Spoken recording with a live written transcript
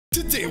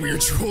Today we are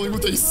trolling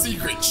with a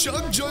secret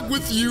Chug Jug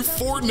with you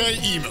Fortnite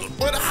emote.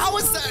 But how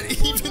is that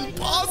even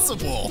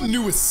possible?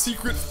 Newest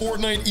secret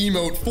Fortnite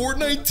emote.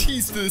 Fortnite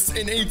teased this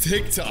in a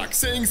TikTok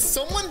saying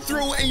someone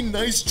throw a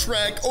nice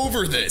track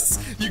over this.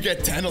 You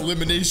get 10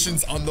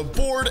 eliminations on the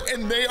board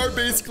and they are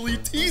basically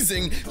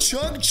teasing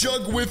Chug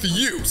Jug with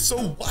you.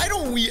 So why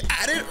don't we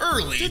add it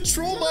early to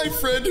troll my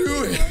friend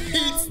who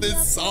hates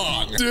this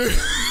song? Dude,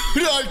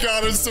 I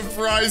got a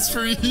surprise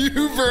for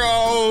you,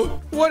 bro.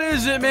 What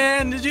is it,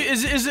 man?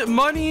 Is it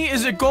money?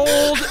 Is it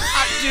gold?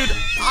 Dude,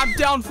 I'm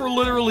down for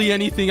literally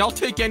anything. I'll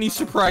take any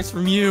surprise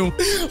from you.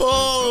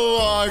 Oh,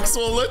 Lux.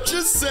 Well, let's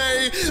just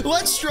say,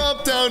 let's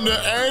drop down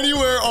to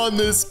anywhere on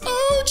this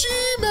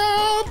OG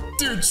map.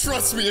 Dude,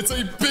 trust me, it's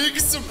a big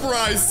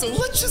surprise. So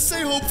let's just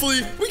say,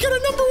 hopefully, we get a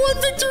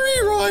 #1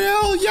 victory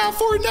royale. Yeah,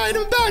 Fortnite,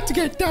 I'm about to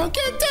get down.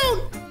 Get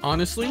down.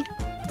 Honestly,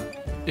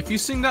 if you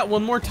sing that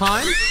one more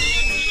time,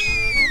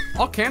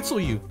 I'll cancel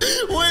you.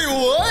 Wait,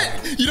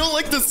 what? You don't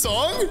like the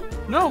song?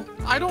 No,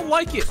 I don't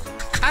like it.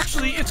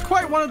 Actually, it's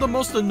quite one of the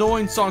most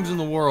annoying songs in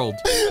the world.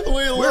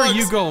 Wait, where are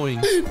you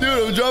going? Dude,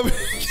 I'm dropping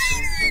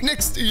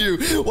next to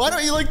you. Why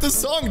don't you like the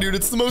song, dude?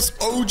 It's the most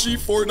OG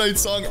Fortnite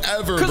song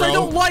ever, bro. Because I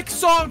don't like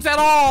songs at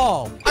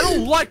all. I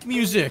don't like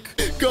music.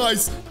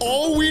 Guys,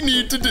 all we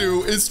need to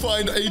do is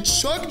find a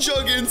Chug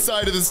Jug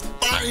inside of this.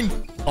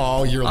 Fine.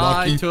 Oh, you're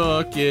lucky. I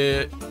took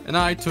it, and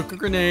I took a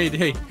grenade.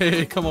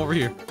 Hey, come over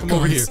here. Come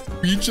over here.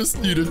 We just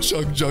need a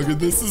Chug Jug, and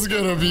this is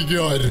gonna be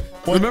good.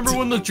 Remember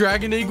when the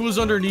dragon egg was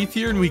underneath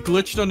here, and we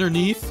glitched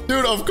underneath?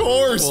 Dude, of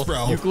course,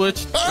 bro. You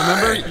glitched.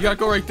 Remember? You gotta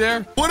go right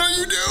there. What are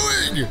you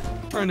doing?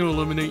 Trying to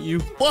eliminate you.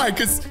 Why?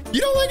 Because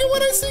you don't like it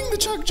when I sing the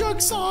Chug Jug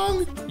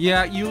song?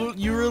 Yeah, you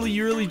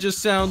really just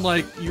sound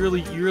like, you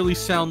really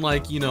sound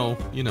like, you know,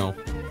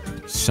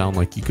 sound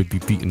like you could be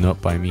beaten up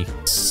by me.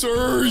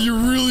 Sir, you're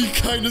really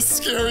kind of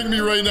scaring me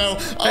right now.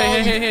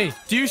 Hey.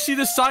 Do you see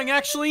this song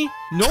actually?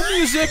 No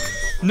music,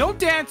 no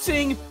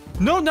dancing,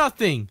 no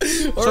nothing.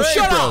 So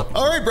shut up.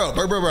 All right, bro.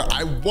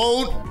 I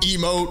won't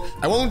emote.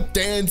 I won't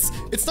dance.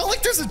 It's not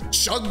like there's a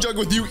Chug Jug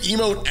with you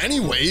emote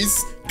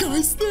anyways.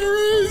 Guys,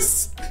 there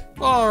is.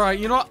 All right,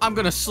 you know what? I'm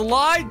gonna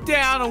slide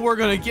down and we're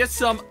gonna get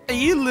some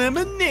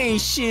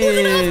eliminations.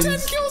 We're gonna have 10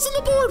 kills on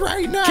the board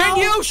right now. Can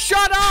you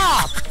shut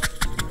up?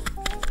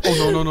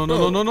 Oh, no.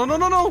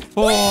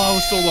 Oh, I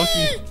was so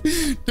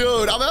lucky.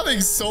 Dude, I'm having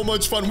so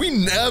much fun. We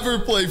never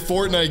play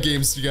Fortnite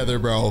games together,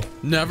 bro.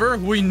 Never?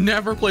 We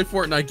never play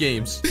Fortnite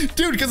games.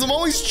 Dude, because I'm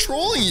always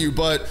trolling you,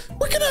 but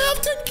we're gonna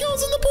have 10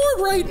 kills on the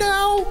board right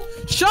now.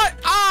 Shut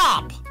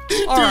up!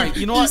 All right,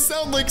 you know what? You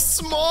sound like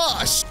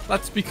Smosh.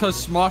 That's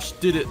because Smosh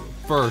did it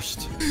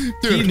first.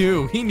 Dude. He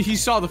knew. He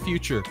saw the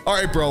future. All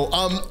right, bro.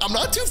 I'm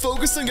not too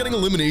focused on getting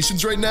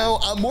eliminations right now.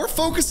 I'm more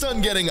focused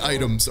on getting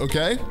items,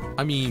 okay?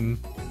 I mean,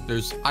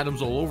 there's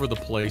items all over the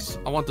place.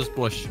 I want this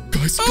bush.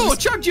 Guys, oh, a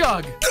Chug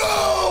Jug!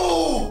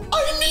 No!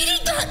 I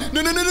needed that!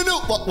 No.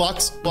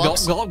 Lux.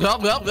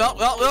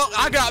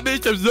 I got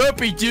me some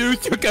Slurpee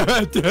juice.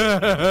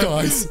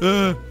 Guys,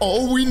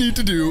 all we need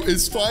to do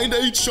is find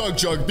a Chug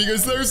Jug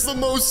because there's the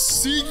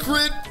most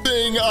secret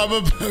thing I'm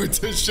about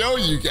to show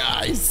you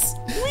guys.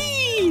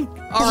 Whee!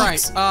 All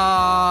right,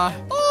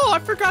 oh, I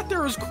forgot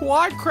there was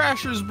quad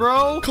crashers,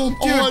 bro. Come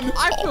on.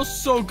 I feel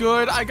so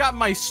good. I got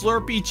my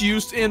Slurpee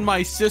juice in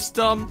my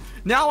system.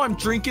 Now I'm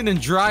drinking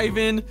and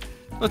driving.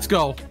 Let's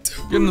go.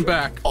 Get in the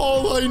back.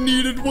 All I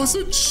needed was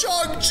a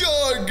Chug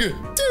Jug.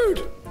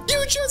 Dude,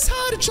 you just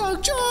had a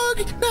Chug Jug.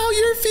 Now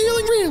you're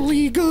feeling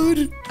really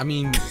good. I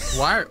mean,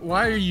 why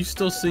are you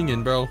still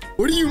singing, bro?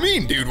 What do you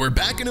mean, dude? We're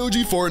back in OG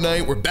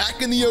Fortnite. We're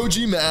back in the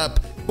OG map.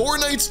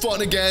 Fortnite's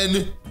fun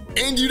again.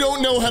 And you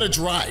don't know how to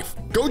drive.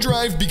 Go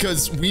drive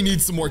because we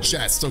need some more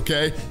chests,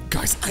 okay?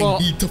 Guys, I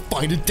need to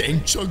find a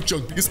dang Chug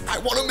Jug because I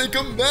want to make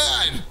him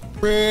mad.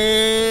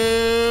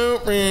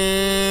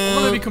 I'm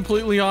gonna be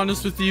completely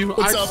honest with you.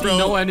 I've seen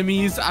no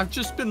enemies. I've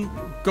just been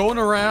going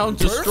around,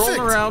 strolling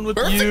around with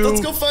you.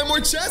 Let's go find more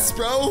chests,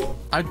 bro.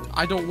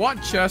 I don't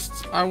want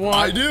chests.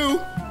 I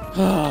do.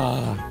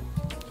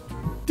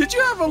 Did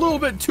you have a little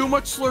bit too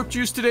much Slurp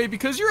juice today?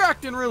 Because you're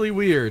acting really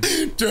weird.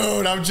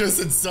 Dude, I'm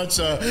just in such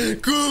a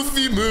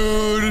goofy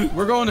mood.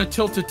 We're going to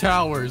Tilted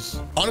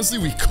Towers. Honestly,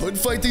 we could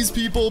fight these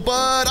people,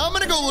 but I'm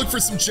gonna go look for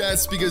some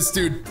chests because,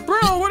 dude.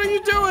 Bro, what are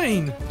you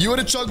doing? You had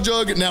a Chug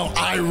Jug, now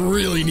I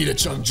really need a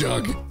Chug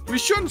Jug. We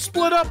shouldn't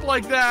split up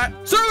like that.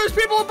 Sir, there's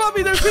people above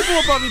me. There's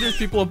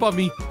people above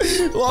me.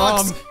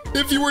 Lux,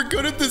 if you were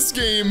good at this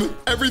game,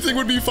 everything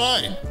would be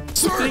fine.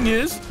 The thing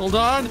is, hold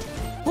on.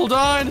 Whoa!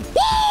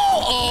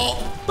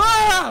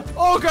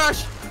 Oh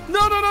gosh! No!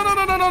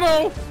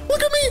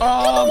 Look at me!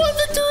 #1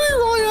 victory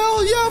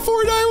royale! Yeah,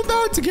 Fortnite, I'm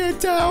about to get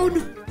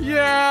down.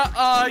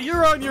 Yeah,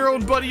 you're on your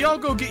own, buddy. I'll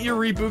go get your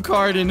reboot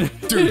card in a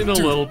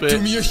little bit.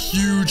 Do me a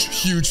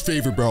huge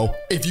favor, bro.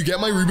 If you get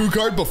my reboot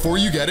card before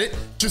you get it,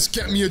 just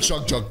get me a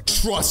Chug Jug.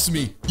 Trust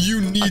me,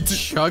 you need to.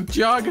 Chug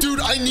Jug?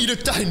 Dude, I need the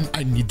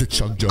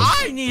Chug Jug.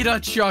 I need a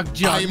Chug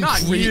Jug,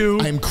 not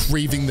you. I'm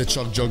craving the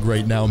Chug Jug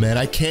right now, man.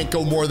 I can't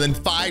go more than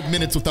 5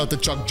 minutes without the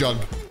Chug Jug.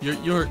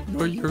 You're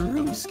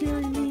really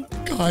scaring me.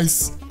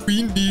 Guys,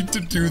 we need to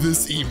do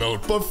this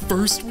emote, but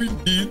first we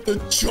need the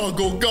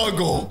Juggle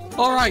Guggle.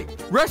 All right,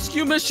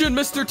 rescue mission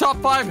Mr. Top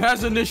 5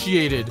 has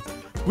initiated.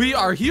 We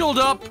are healed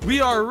up.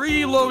 We are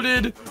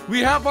reloaded.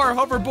 We have our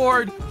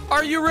hoverboard.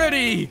 Are you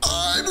ready?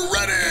 I'm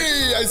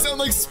ready. I sound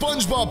like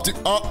SpongeBob.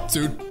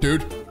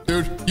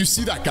 Dude, you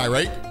see that guy,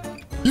 right?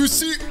 You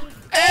see?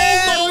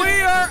 And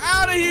we are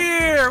out of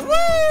here. Woo!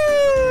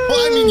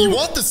 Well, I mean, you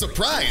want the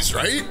surprise,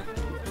 right?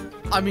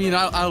 I mean,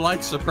 I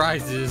like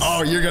surprises.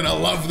 Oh, you're gonna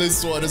love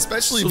this one,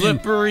 especially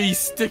slippery,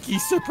 sticky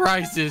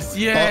surprises.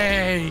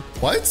 Yay!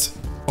 What?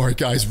 All right,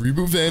 guys,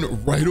 reboot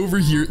van right over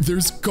here.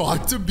 There's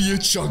got to be a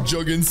Chug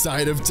Jug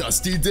inside of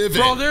Dusty Divot.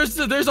 Bro, there's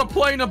a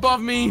plane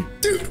above me.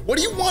 Dude, what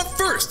do you want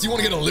first? Do you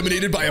want to get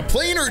eliminated by a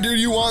plane, or do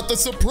you want the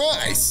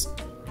surprise?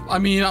 I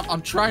mean,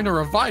 I'm trying to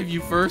revive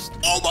you first.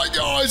 Oh my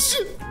gosh!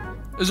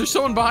 Is there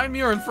someone behind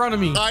me or in front of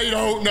me? I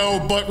don't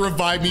know, but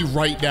revive me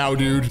right now,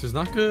 dude. This is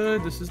not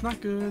good. This is not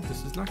good.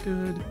 This is not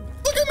good.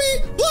 Look at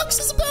me! Lux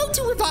is about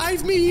to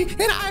revive me,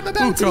 and I'm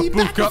about to be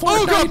back in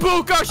Fortnite.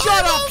 Ooga booga!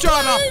 Shut up!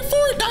 Shut up!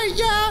 Fortnite,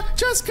 yeah,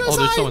 just cause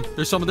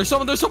there's someone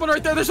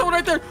right there. There's someone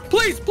right there.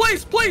 Please. This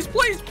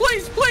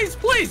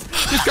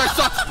guy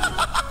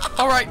sucks.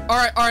 All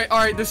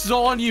right. This is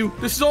all on you.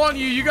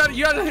 You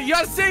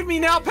gotta save me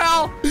now,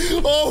 pal.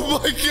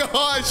 Oh my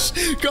gosh,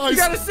 guys! You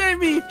gotta save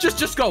me.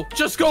 Just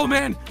go,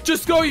 man.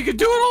 Just go. You can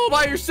do it all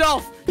by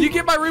yourself. You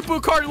get my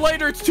reboot card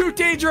later. It's too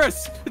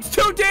dangerous.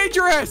 All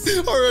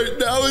right,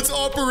 now it's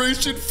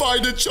Operation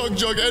Find a Chug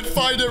Jug, and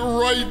find it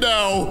right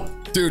now.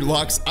 Dude,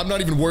 Lux, I'm not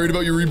even worried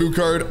about your reboot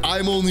card.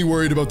 I'm only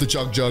worried about the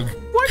Chug Jug.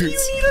 Why do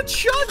you need a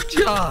Chug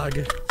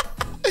Jug?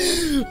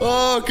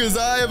 Oh, because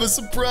I have a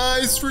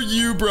surprise for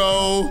you, bro.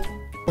 All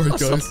right,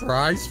 guys. A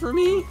surprise for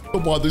me?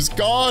 Come on, there's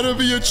gotta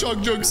be a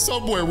Chug Jug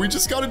somewhere. We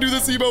just gotta do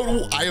this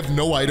emote. I have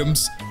no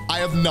items. I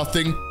have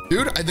nothing.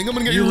 Dude, I think I'm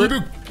gonna get your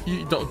reboot.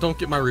 You don't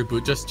get my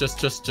reboot.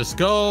 Just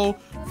go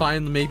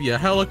find maybe a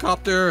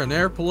helicopter, an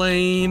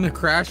airplane, a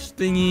crash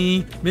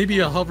thingy, maybe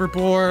a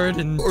hoverboard,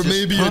 and or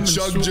maybe a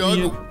Chug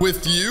Jug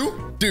with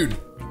you, dude.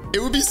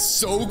 It would be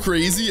so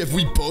crazy if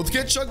we both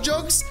get Chug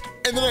Jugs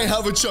and then I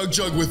have a Chug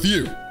Jug with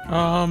you. You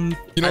know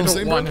what I'm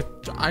saying?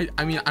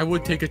 I mean, I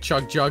would take a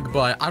Chug Jug,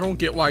 but I don't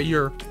get why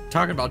you're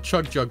talking about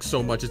Chug Jug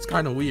so much. It's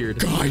kind of weird.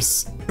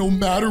 Guys, no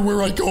matter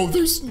where I go,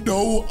 there's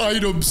no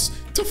items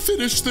to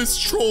finish this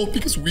troll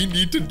because we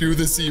need to do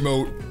this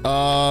emote.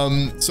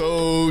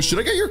 So should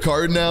I get your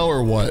card now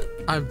or what?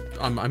 I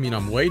mean,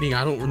 I'm waiting.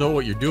 I don't know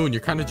what you're doing.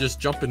 You're kind of just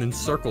jumping in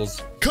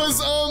circles.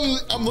 Cause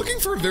I'm looking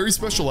for a very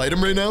special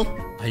item right now.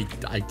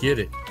 I get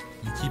it.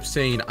 You keep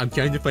saying, I'm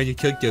trying to find a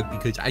Chug Jug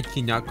because I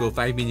cannot go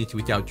 5 minutes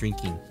without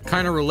drinking.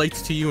 Kind of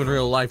relates to you in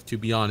real life, to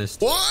be honest.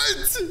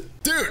 What?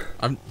 Dude.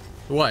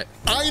 What?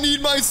 I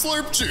need my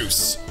slurp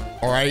juice.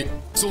 All right.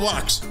 So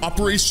Lux,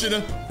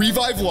 Operation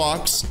Revive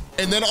Lux,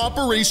 and then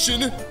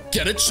Operation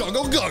Get a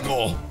Chuggle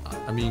Guggle.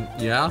 I mean,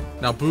 yeah.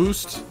 Now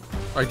boost.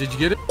 All right, did you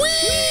get it?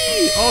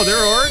 Whee! Oh,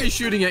 they're already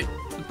shooting it.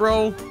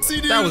 Bro,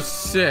 see, dude, that was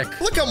sick.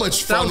 Look how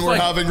much fun we're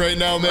having right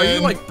now, man. Are you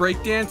like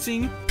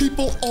breakdancing?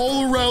 People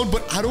all around,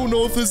 but I don't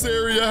know if this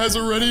area has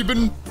already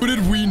been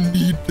looted. We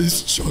need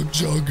this Chug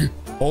Jug.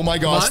 Oh my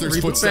gosh, there's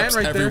footsteps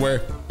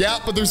everywhere. Yeah,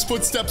 but there's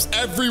footsteps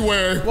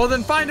everywhere. Well,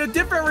 then find a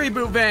different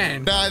reboot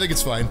van. Nah, I think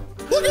it's fine.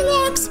 Look at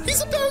Lux.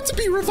 He's about to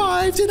be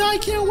revived, and I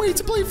can't wait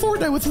to play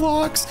Fortnite with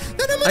Lux.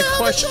 Then I'm gonna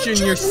question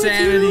your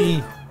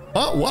sanity.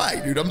 Why,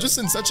 dude? I'm just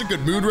in such a good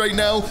mood right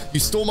now. You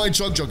stole my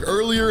Chug Jug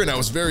earlier, and I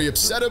was very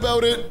upset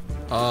about it.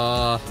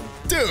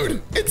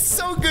 Dude, it's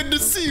so good to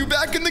see you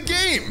back in the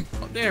game.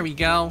 Oh, there we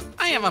go.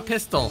 I have a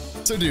pistol.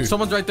 So, dude.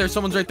 Someone's right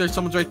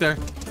there.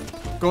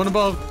 Going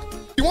above.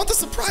 You want the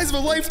surprise of a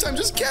lifetime?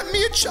 Just get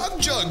me a Chug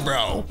Jug,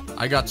 bro.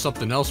 I got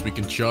something else we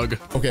can chug.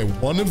 Okay,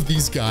 one of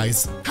these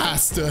guys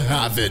has to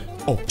have it.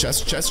 Oh,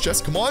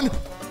 chest, come on.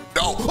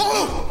 No.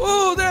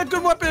 Oh, they had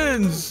good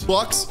weapons.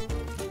 Lux,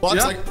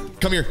 yeah?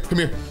 Like, come here,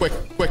 quick.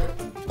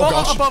 Oh,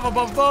 gosh.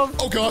 Above.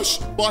 Oh, gosh.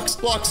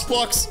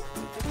 Lux.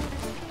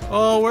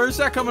 Oh, where's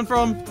that coming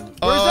from?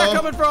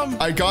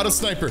 I got a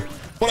sniper,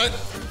 but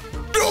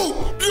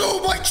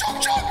No, my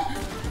Chug Jug.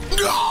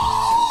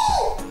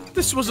 No!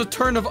 This was a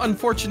turn of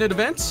unfortunate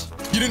events.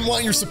 You didn't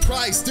want your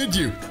surprise, did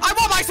you? I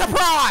want my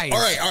surprise! All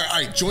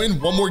right. Join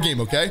one more game,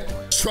 okay?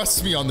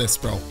 Trust me on this,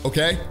 bro,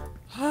 okay?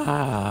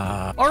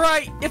 All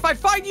right, if I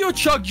find you a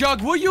Chug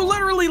Jug, will you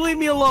literally leave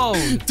me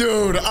alone?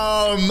 Dude,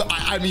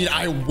 I mean,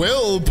 I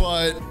will,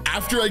 but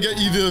after I get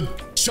you the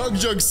Chug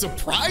Jug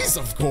surprise,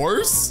 of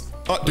course.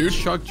 Dude,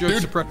 Chug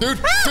Jug surprise.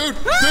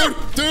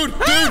 Dude.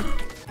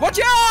 Watch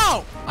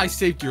out! I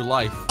saved your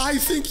life. I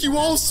think you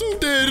also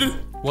did.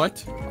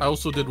 What? I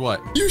also did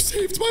what? You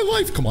saved my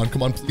life. Come on,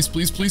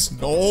 please.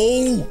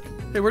 No.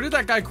 Hey, where did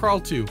that guy crawl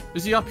to?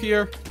 Is he up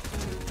here?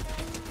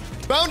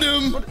 Found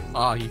him.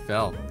 Ah, he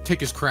fell.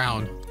 Take his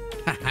crown.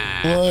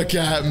 Look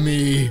at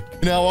me.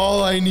 Now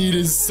all I need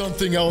is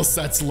something else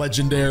that's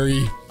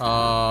legendary.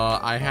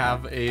 I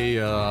have a,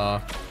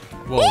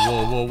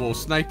 Whoa.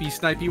 Snipey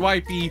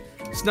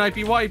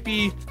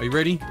wipey. Are you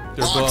ready?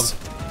 There's gloves.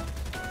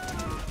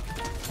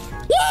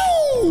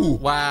 go?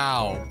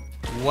 Wow.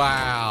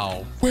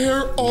 Wow.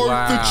 Where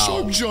are the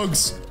Chug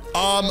Jugs?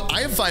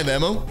 I have 5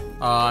 ammo.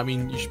 I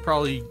mean, you should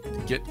probably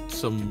get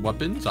some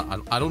weapons.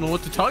 I don't know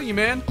what to tell you,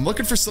 man. I'm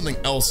looking for something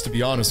else, to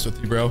be honest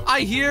with you, bro.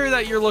 I hear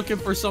that you're looking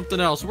for something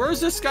else. Where's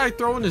this guy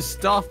throwing his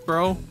stuff,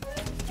 bro?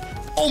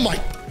 Oh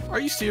my. Are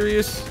you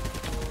serious?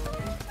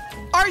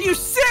 Are you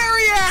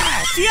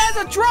serious? He has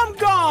a drum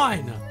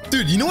gun.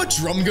 Dude, you know what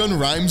drum gun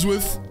rhymes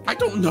with? I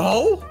don't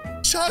know.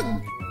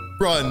 Chug.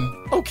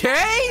 Run.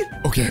 Okay.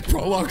 Okay,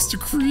 Prolock's too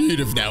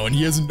creative now, and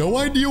he has no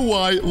idea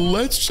why.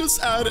 Let's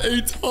just add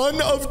a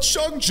ton of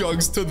Chug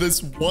Jugs to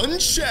this one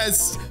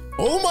chest.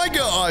 Oh my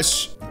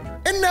gosh.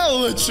 And now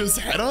let's just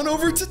head on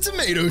over to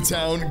Tomato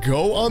Town,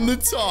 go on the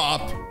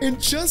top,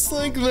 and just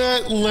like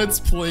that, let's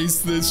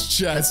place this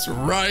chest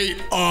right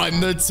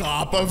on the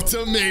top of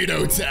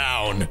Tomato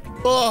Town.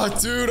 Oh,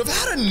 dude, I've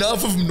had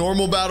enough of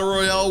normal Battle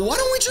Royale. Why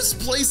don't we just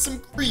play some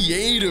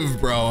creative,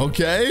 bro,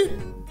 okay?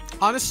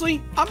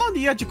 Honestly, I'm on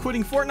the edge of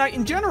quitting Fortnite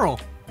in general.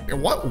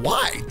 What?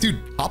 Why?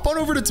 Dude, hop on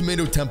over to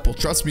Tomato Temple.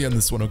 Trust me on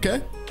this one,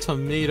 okay?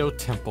 Tomato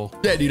Temple.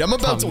 Yeah, dude, I'm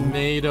about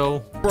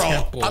Tomato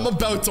Temple. I'm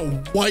about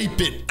to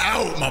wipe it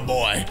out, my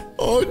boy.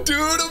 Oh,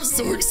 dude, I'm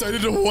so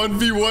excited to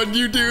 1v1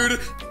 you, dude.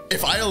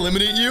 If I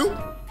eliminate you,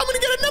 I'm gonna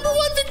get a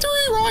 #1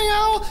 victory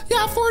royale.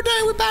 Yeah,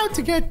 Fortnite, we're about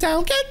to get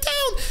down. Get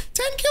down.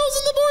 10 kills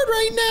on the board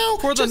right now.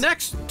 For the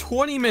next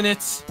 20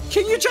 minutes,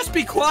 can you just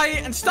be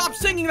quiet and stop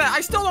singing that?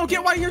 I still don't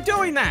get why you're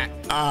doing that.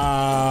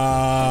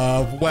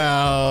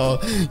 Well,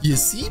 you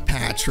see,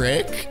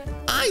 Patrick,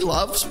 I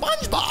love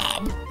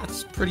SpongeBob.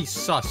 That's pretty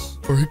sus.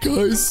 All right,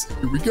 guys,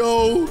 here we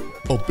go.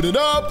 Open it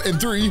up in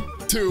 3,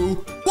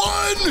 2,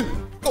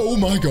 1. Oh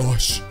my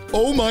gosh.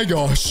 Oh my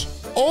gosh.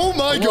 Oh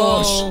my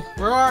gosh.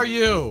 Where are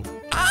you?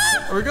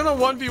 Are we gonna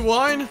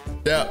 1v1?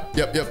 Yeah,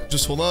 yep.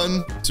 Just hold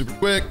on, super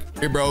quick.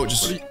 Hey, bro,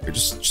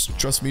 just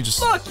trust me.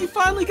 Just look, you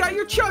finally got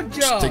your Chug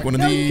Jug. Just take one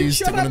of these.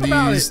 Take one of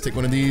these. Take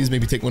one of these.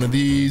 Maybe take one of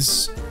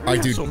these. All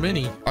right, dude. So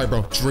many. All right,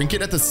 bro. Drink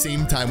it at the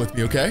same time with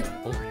me, okay?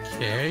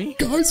 Okay.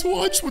 Guys,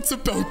 watch what's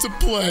about to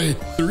play.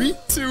 3,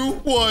 2,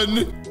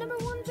 1.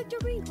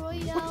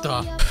 What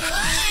the?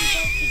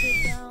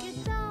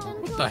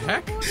 What the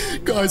heck?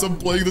 Guys, I'm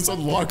playing this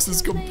on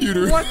Lox's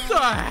computer. What the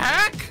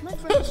heck?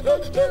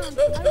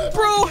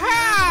 Bro,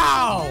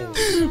 how?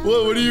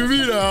 What do you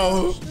mean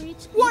how?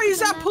 Why is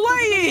that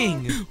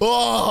playing?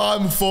 Oh,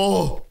 I'm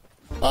full.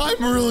 I'm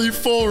really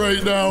full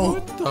right now.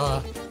 What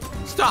the?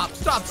 Stop.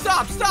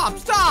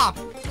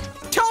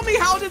 Tell me,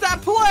 how did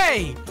that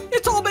play?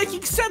 It's all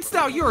making sense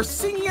now. You're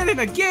singing it in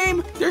a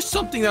game. There's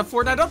something that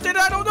Fortnite updated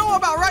I don't know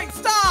about, right?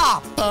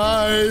 Stop.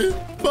 Bye.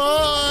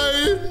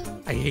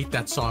 I hate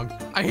that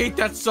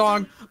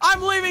song.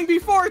 I'm leaving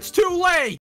before it's too late.